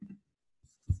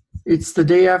It's the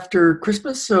day after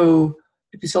Christmas, so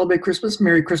if you celebrate Christmas,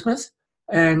 Merry Christmas,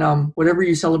 and whatever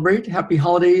you celebrate, Happy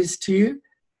Holidays to you.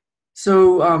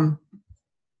 So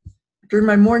during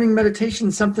my morning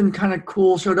meditation, something kind of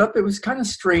cool showed up. It was kind of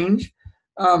strange,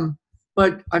 um,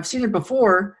 but I've seen it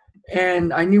before,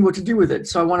 and I knew what to do with it.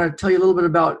 So I want to tell you a little bit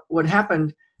about what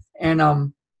happened, and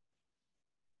um,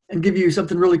 and give you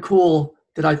something really cool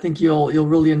that I think you'll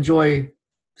really enjoy,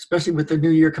 especially with the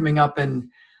new year coming up and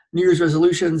New Year's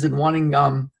resolutions and wanting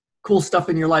cool stuff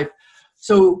in your life.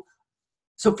 So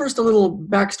so first, a little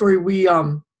backstory.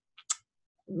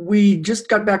 We just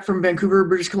got back from Vancouver,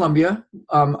 British Columbia.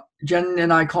 Jen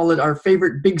and I call it our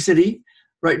favorite big city,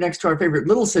 right next to our favorite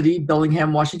little city,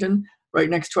 Bellingham, Washington, right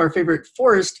next to our favorite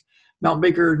forest, Mount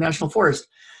Baker National Forest.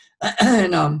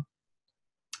 and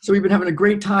So we've been having a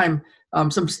great time.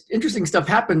 Some interesting stuff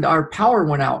happened. Our power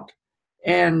went out,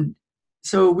 and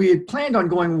so we had planned on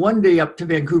going one day up to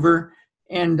Vancouver.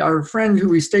 And our friend who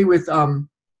we stay with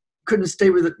we couldn't stay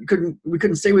with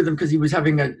him because he was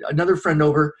having another friend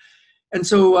over. And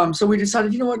so we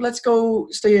decided, you know what, let's go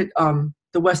stay at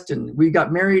the Westin. We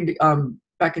got married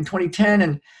back in 2010,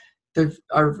 and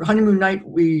our honeymoon night,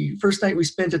 first night we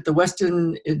spent at the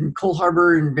Westin in Cole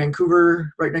Harbour in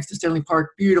Vancouver, right next to Stanley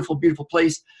Park. Beautiful, beautiful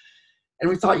place. And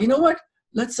we thought, you know what,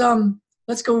 let's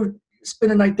go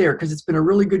spend a night there because it's been a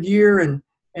really good year, and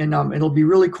it'll be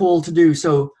really cool to do.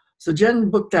 So Jen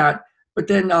booked that, but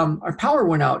then our power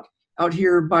went out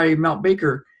here by Mount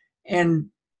Baker, and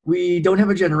we don't have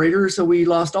a generator, so we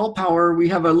lost all power. We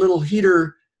have a little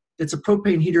heater that's a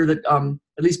propane heater that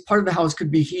at least part of the house could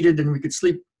be heated and we could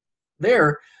sleep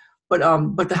there. But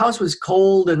the house was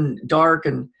cold and dark,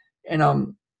 and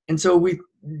so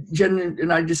Jen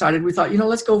and I decided, we thought, you know,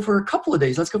 let's go for a couple of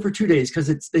days. Let's go for 2 days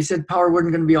because they said power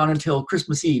wasn't going to be on until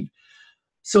Christmas Eve.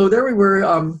 So there we were,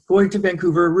 going to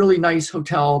Vancouver, really nice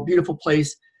hotel, beautiful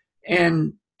place,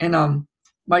 and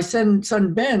my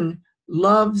son Ben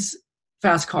loves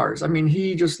fast cars. I mean,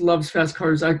 he just loves fast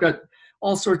cars. I've got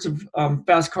all sorts of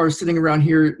fast cars sitting around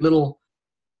here,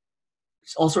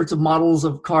 all sorts of models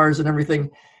of cars and everything.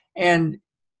 And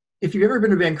if you've ever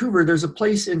been to Vancouver, there's a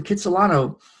place in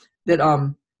Kitsilano that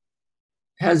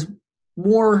has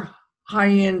more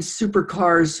high-end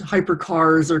supercars,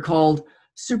 hypercars, they're called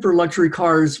super luxury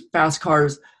cars, fast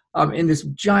cars, in this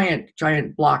giant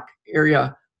block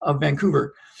area of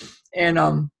Vancouver.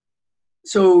 And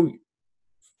so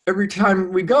every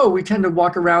time we go, we tend to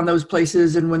walk around those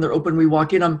places, and when they're open, we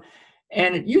walk in them.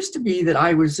 And it used to be that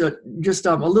I was just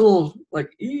a little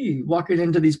like, walking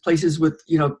into these places with,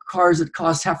 you know, cars that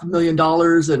cost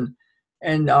 $500,000,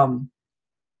 and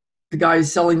the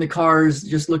guys selling the cars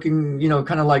just looking, you know,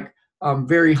 kind of like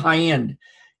very high end,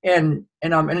 and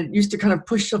it used to kind of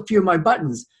push a few of my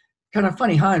buttons. Kind of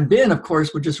funny, huh? And Ben, of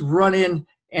course, would just run in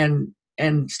and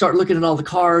start looking at all the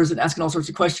cars and asking all sorts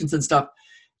of questions and stuff.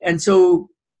 And so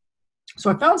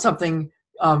I found something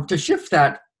to shift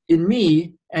that in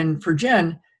me and for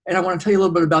Jen, and I want to tell you a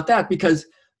little bit about that because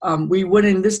we went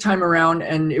in this time around,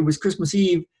 and it was Christmas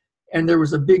Eve, and there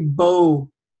was a big bow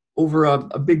over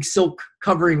a big silk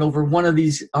covering over one of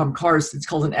these cars. It's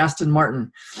called an Aston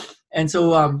Martin. And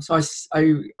so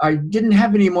I didn't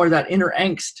have any more of that inner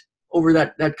angst over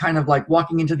that kind of like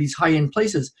walking into these high end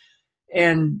places,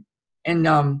 and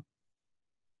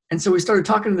so we started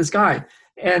talking to this guy,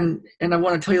 and I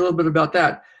want to tell you a little bit about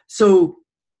that. So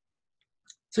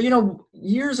you know,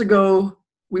 years ago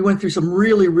we went through some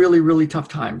really, really, really tough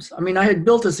times. I mean, I had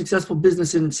built a successful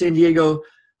business in San Diego,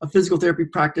 a physical therapy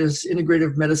practice,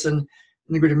 integrative medicine,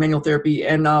 integrative manual therapy,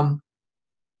 and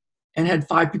had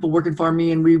 5 people working for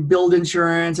me, and we billed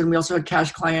insurance, and we also had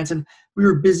cash clients, and we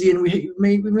were busy, and we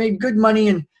made good money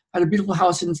and had a beautiful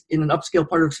house in an upscale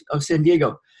part of San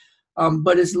Diego.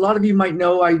 But as a lot of you might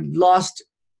know, I lost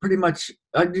pretty much,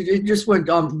 it just went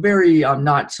very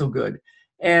not so good.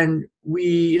 And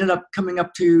we ended up coming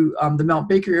up to the Mount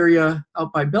Baker area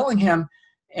out by Bellingham,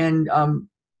 and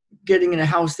getting in a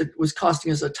house that was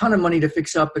costing us a ton of money to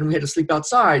fix up, and we had to sleep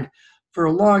outside for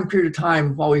a long period of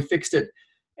time while we fixed it,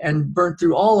 and burnt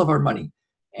through all of our money.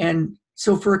 And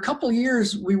so for a couple of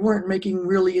years, we weren't making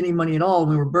really any money at all.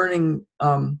 We were burning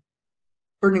a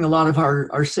lot of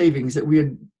our savings that we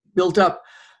had built up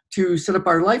to set up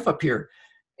our life up here.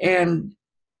 And,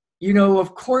 you know,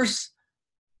 of course,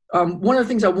 one of the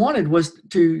things I wanted was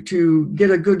to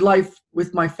get a good life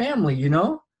with my family, you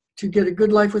know, to get a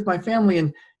good life with my family,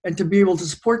 and to be able to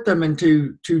support them, and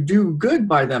to do good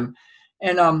by them.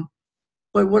 And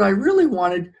but what I really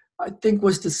wanted, I think,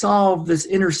 was to solve this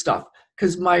inner stuff,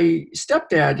 because my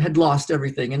stepdad had lost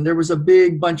everything, and there was a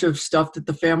big bunch of stuff that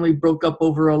the family broke up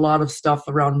over, a lot of stuff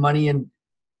around money and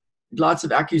lots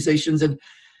of accusations.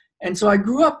 And so I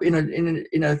grew up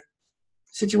in a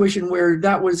situation where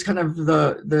that was kind of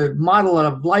the model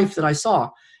of life that I saw.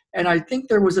 And I think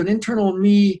there was an internal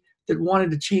me that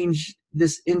wanted to change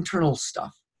this internal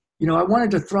stuff. I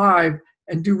wanted to thrive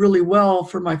and do really well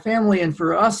for my family and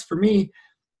for us, for me.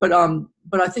 But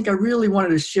I think I really wanted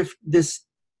to shift this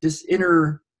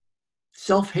inner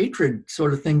self-hatred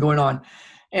sort of thing going on.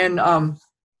 And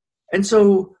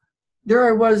so there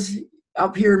I was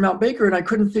up here in Mount Baker, and I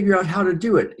couldn't figure out how to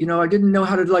do it. I didn't know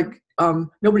how to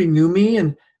nobody knew me,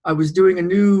 and I was doing a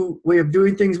new way of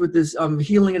doing things with this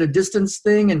healing at a distance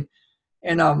thing, and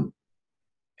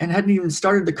hadn't even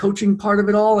started the coaching part of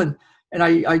it all, and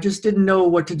I just didn't know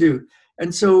what to do.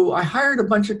 And so I hired a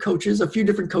bunch of coaches, a few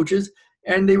different coaches,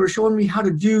 and they were showing me how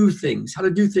to do things, how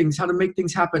to make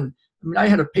things happen. I mean, I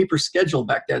had a paper schedule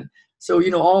back then, so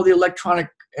all the electronic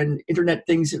and internet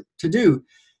things to do,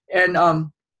 and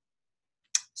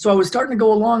so I was starting to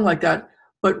go along like that.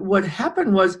 But what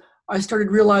happened was I started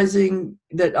realizing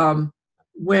that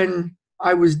when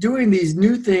I was doing these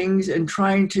new things and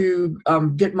trying to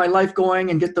get my life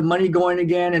going and get the money going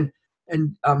again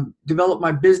and develop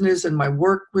my business and my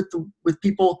work with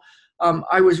people,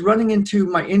 I was running into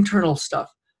my internal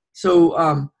stuff. So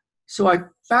I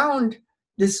found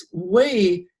this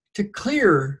way to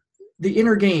clear the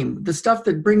inner game, the stuff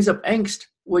that brings up angst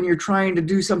when you're trying to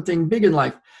do something big in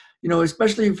life,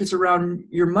 especially if it's around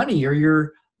your money or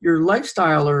your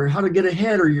lifestyle or how to get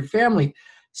ahead or your family.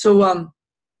 So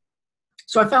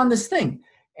I found this thing,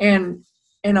 and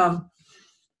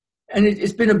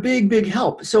it's been a big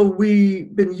help. So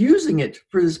we've been using it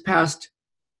for this past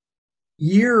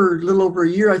year, a little over a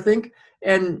year, I think.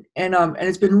 And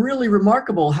it's been really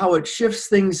remarkable how it shifts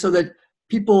things so that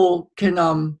people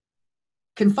can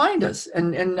find us,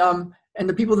 and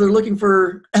the people that are looking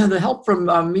for the help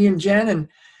from me and Jen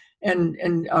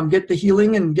and get the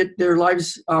healing and get their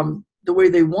lives the way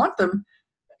they want them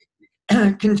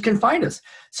can find us.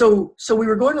 So we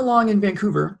were going along in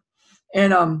Vancouver,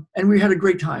 and we had a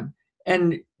great time.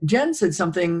 And Jen said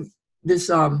something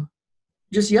this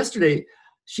just yesterday.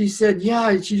 She said,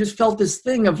 yeah, she just felt this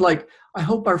thing of like, I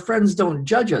hope our friends don't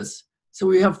judge us. So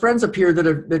we have friends up here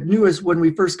that knew us when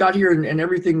we first got here, and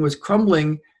everything was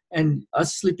crumbling and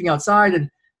us sleeping outside,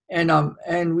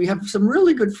 and we have some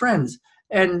really good friends.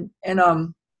 And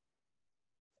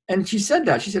she said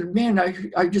that. She said, man,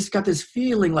 I just got this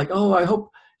feeling like, oh, I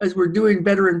hope as we're doing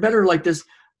better and better like this,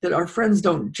 that our friends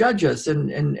don't judge us.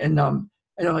 And I'm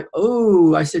like,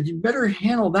 oh, I said, you better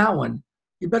handle that one.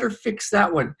 You better fix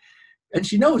that one. And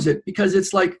she knows it, because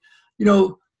it's like,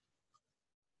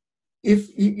 if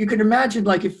you can imagine,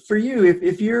 like if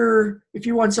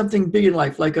you want something big in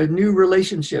life, like a new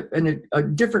relationship and a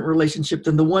different relationship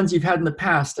than the ones you've had in the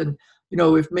past. And,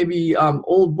 if maybe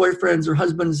old boyfriends or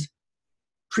husbands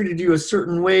treated you a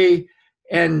certain way,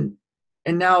 and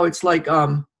now it's like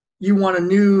you want a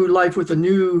new life with a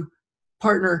new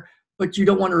partner, but you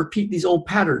don't want to repeat these old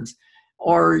patterns.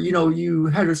 Or, you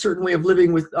had a certain way of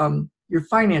living with your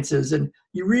finances, and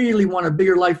you really want a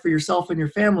bigger life for yourself and your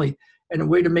family, and a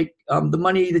way to make the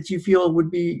money that you feel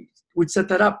would set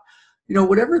that up.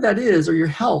 Whatever that is, or your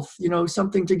health,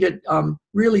 something to get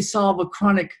really solve a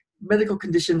chronic medical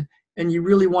condition, and you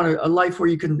really want a life where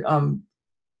you can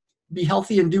be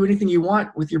healthy and do anything you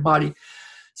want with your body.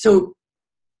 So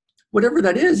whatever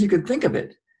that is, you can think of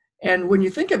it. And when you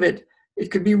think of it, it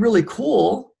could be really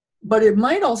cool, but it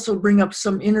might also bring up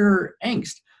some inner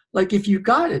angst. Like if you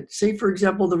got it, say for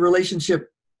example, the relationship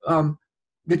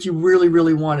that you really,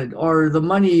 really wanted, or the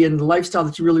money and the lifestyle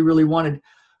that you really, really wanted.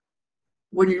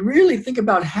 When you really think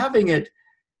about having it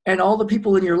and all the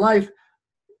people in your life,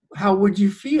 how would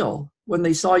you feel when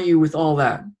they saw you with all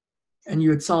that and you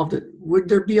had solved it? Would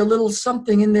there be a little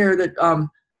something in there that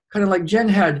kind of like Jen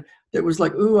had, that was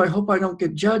like, ooh, I hope I don't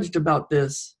get judged about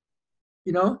this,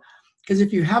 Because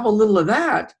if you have a little of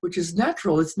that, which is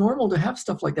natural, it's normal to have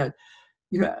stuff like that.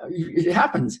 It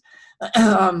happens.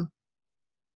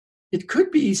 It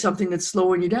could be something that's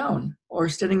slowing you down or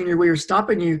standing in your way or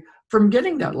stopping you from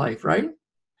getting that life, right?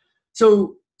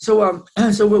 So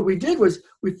what we did was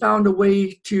we found a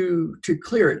way to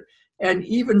clear it. And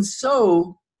even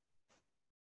so,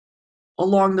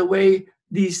 along the way,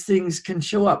 these things can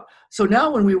show up. So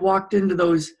now when we walked into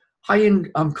those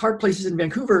high-end car places in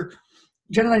Vancouver,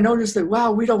 Jen and I noticed that,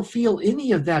 wow, we don't feel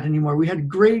any of that anymore. We had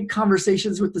great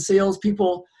conversations with the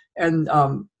salespeople, and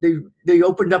they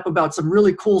opened up about some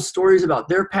really cool stories about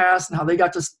their past and how they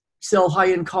got to sell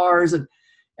high-end cars,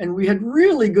 and we had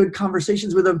really good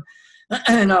conversations with them.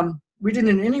 And we didn't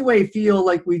in any way feel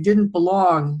like we didn't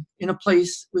belong in a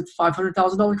place with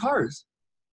 $500,000 cars.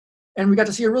 And we got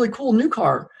to see a really cool new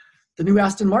car the new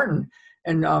Aston Martin,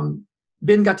 and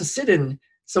Ben got to sit in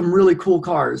some really cool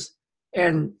cars,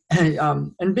 and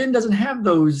Ben doesn't have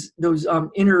those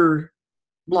inner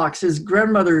blocks. His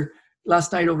grandmother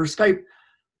last night over Skype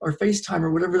or FaceTime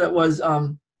or whatever that was,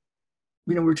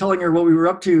 we were telling her what we were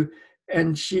up to,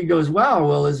 and she goes, "Wow,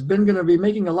 well, is Ben going to be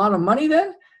making a lot of money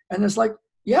then?" And it's like,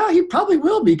 yeah, he probably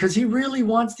will be, because he really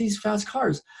wants these fast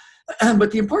cars.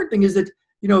 But the important thing is that,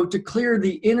 to clear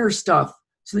the inner stuff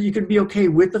so that you can be okay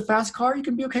with the fast car, you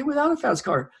can be okay without a fast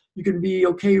car. You can be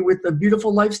okay with a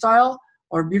beautiful lifestyle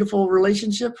or beautiful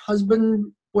relationship,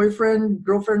 husband, boyfriend,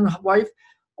 girlfriend, wife,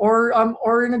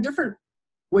 or in a different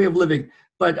way of living.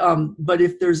 But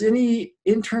if there's any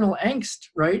internal angst,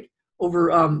 right,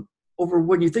 over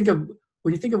when you think of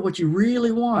what you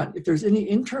really want, if there's any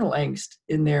internal angst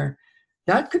in there,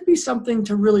 that could be something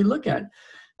to really look at.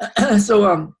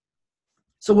 So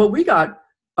what we got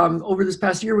over this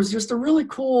past year was just a really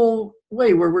cool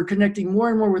way where we're connecting more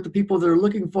and more with the people that are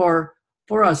looking for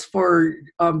us, for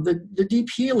the deep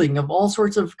healing of all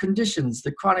sorts of conditions,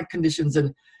 the chronic conditions,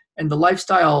 and the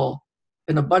lifestyle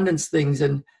and abundance things,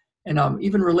 and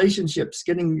even relationships,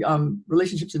 getting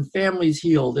relationships and families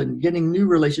healed, and getting new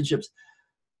relationships.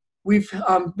 We've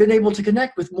been able to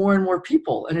connect with more and more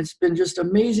people, and it's been just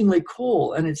amazingly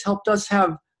cool, and it's helped us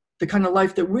have the kind of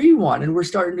life that we want, and we're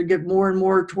starting to get more and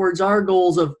more towards our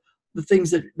goals of the things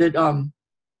that are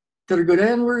good,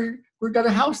 and we've got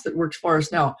a house that works for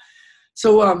us now.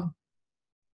 So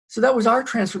that was our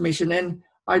transformation, and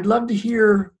I'd love to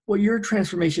hear what your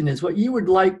transformation is, what you would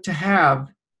like to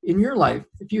have in your life.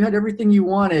 If you had everything you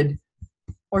wanted,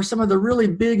 or some of the really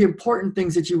big important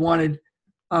things that you wanted,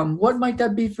 what might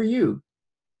that be for you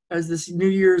as this new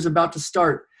year is about to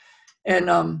start?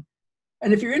 And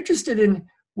if you're interested in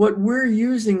what we're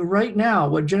using right now,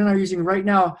 what Jen and I are using right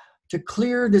now to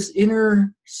clear this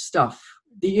inner stuff,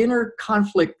 the inner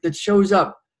conflict that shows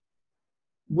up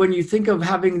when you think of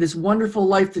having this wonderful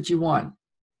life that you want,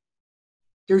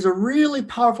 there's a really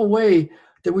powerful way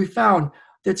that we found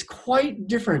that's quite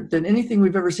different than anything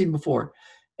we've ever seen before.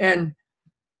 And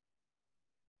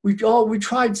we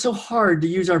tried so hard to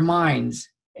use our minds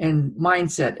and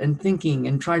mindset and thinking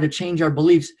and try to change our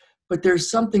beliefs, but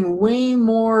there's something way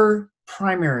more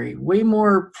primary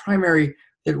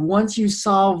that once you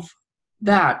solve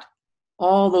that,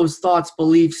 all those thoughts,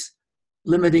 beliefs,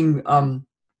 limiting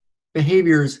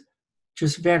behaviors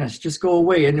just vanish, just go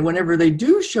away. And whenever they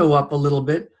do show up a little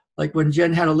bit, like when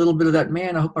Jen had a little bit of that,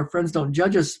 man, I hope our friends don't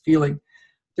judge us feeling,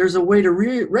 there's a way to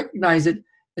recognize it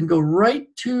and go right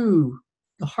to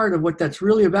the heart of what that's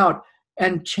really about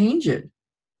and change it.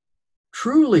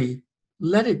 Truly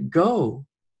let it go.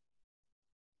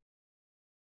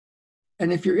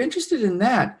 And if you're interested in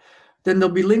that, then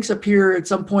there'll be links up here at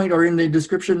some point or in the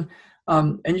description.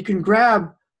 And you can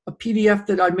grab a PDF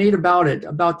that I made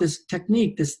about this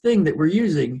technique, this thing that we're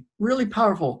using, really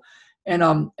powerful, and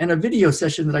a video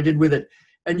session that I did with it.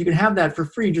 And you can have that for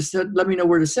free. Just let me know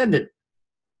where to send it.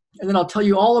 And then I'll tell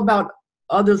you all about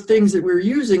other things that we're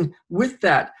using with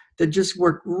that just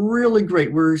work really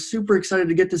great. We're super excited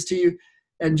to get this to you.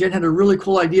 And Jen had a really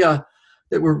cool idea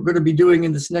that we're going to be doing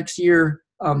in this next year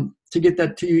to get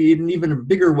that to you in even a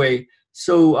bigger way.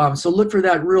 So look for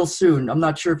that real soon. I'm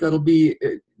not sure if that'll be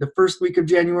the first week of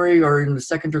January or in the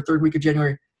second or third week of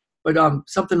January, but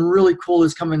something really cool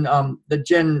is coming that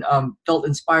Jen felt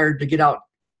inspired to got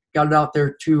it out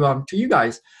there to you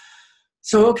guys.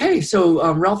 So, okay, so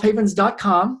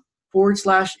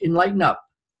ralphhavens.com/enlighten up.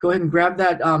 Go ahead and grab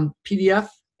that PDF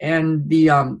and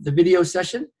the video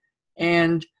session,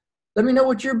 and let me know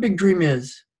what your big dream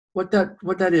is, what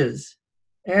that is,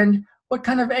 and what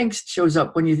kind of angst shows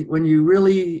up when you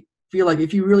really feel like,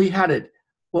 if you really had it,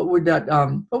 what would that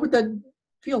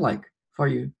feel like for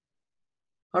you?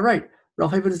 All right,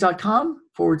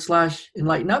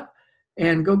 ralphhavens.com/enlighten up,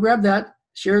 and go grab that,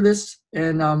 share this,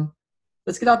 and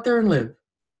let's get out there and live.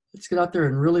 Let's get out there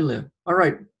and really live. All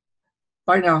right,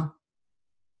 bye now.